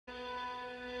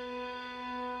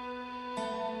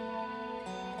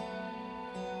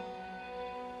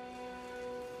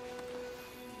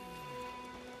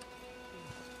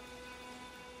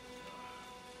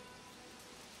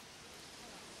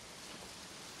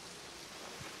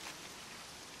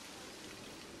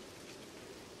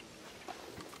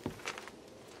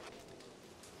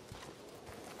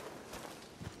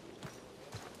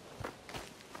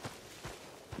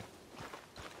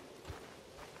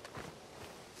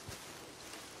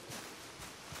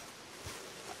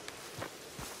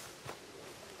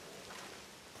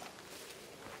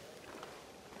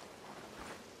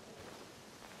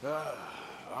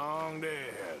Long day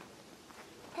ahead.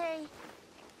 Hey,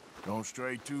 Don't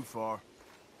stray too far.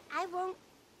 I won't.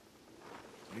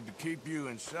 Need to keep you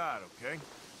inside, okay?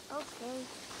 Okay.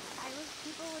 I wish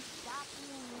people would stop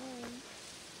being mean.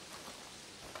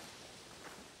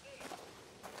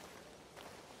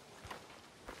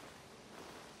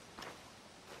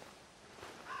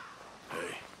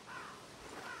 Hey.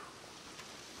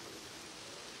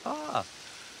 Ah,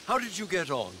 how did you get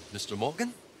on, Mr.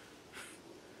 Morgan?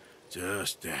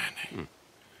 Just dandy.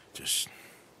 Just...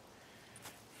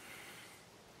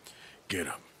 Get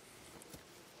up.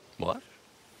 What?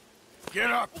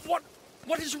 Get up!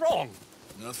 What is wrong?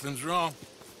 Nothing's wrong.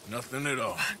 Nothing at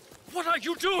all. What are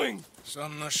you doing?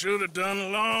 Something I should have done a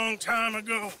long time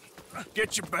ago.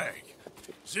 Get your bag.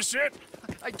 Is this it?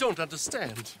 I don't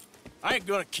understand. I ain't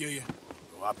gonna kill you,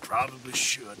 though I probably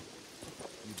should.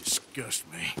 You disgust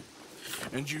me.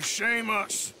 And you shame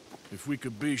us. If we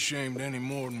could be shamed any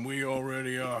more than we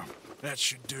already are, that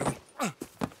should do.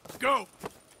 Go!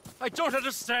 I don't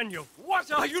understand you. What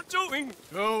are you doing?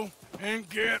 Go and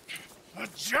get a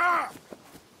job!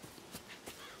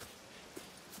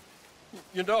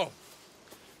 You know,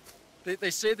 they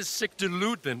say the sick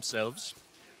delude themselves.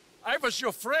 I was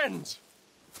your friend.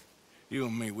 You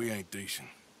and me, we ain't decent.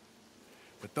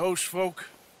 But those folk,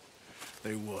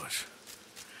 they was.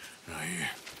 Now here,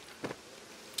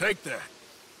 take that.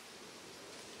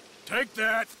 Take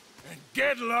that and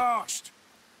get lost!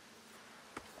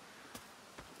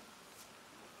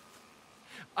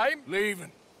 I'm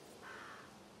Leaving.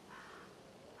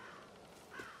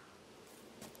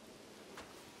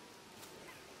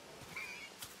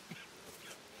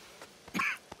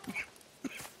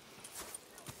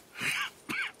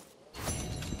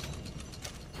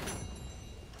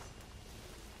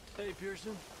 Hey,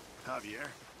 Pearson. Javier.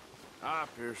 Hi,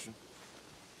 Pearson.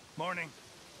 Morning.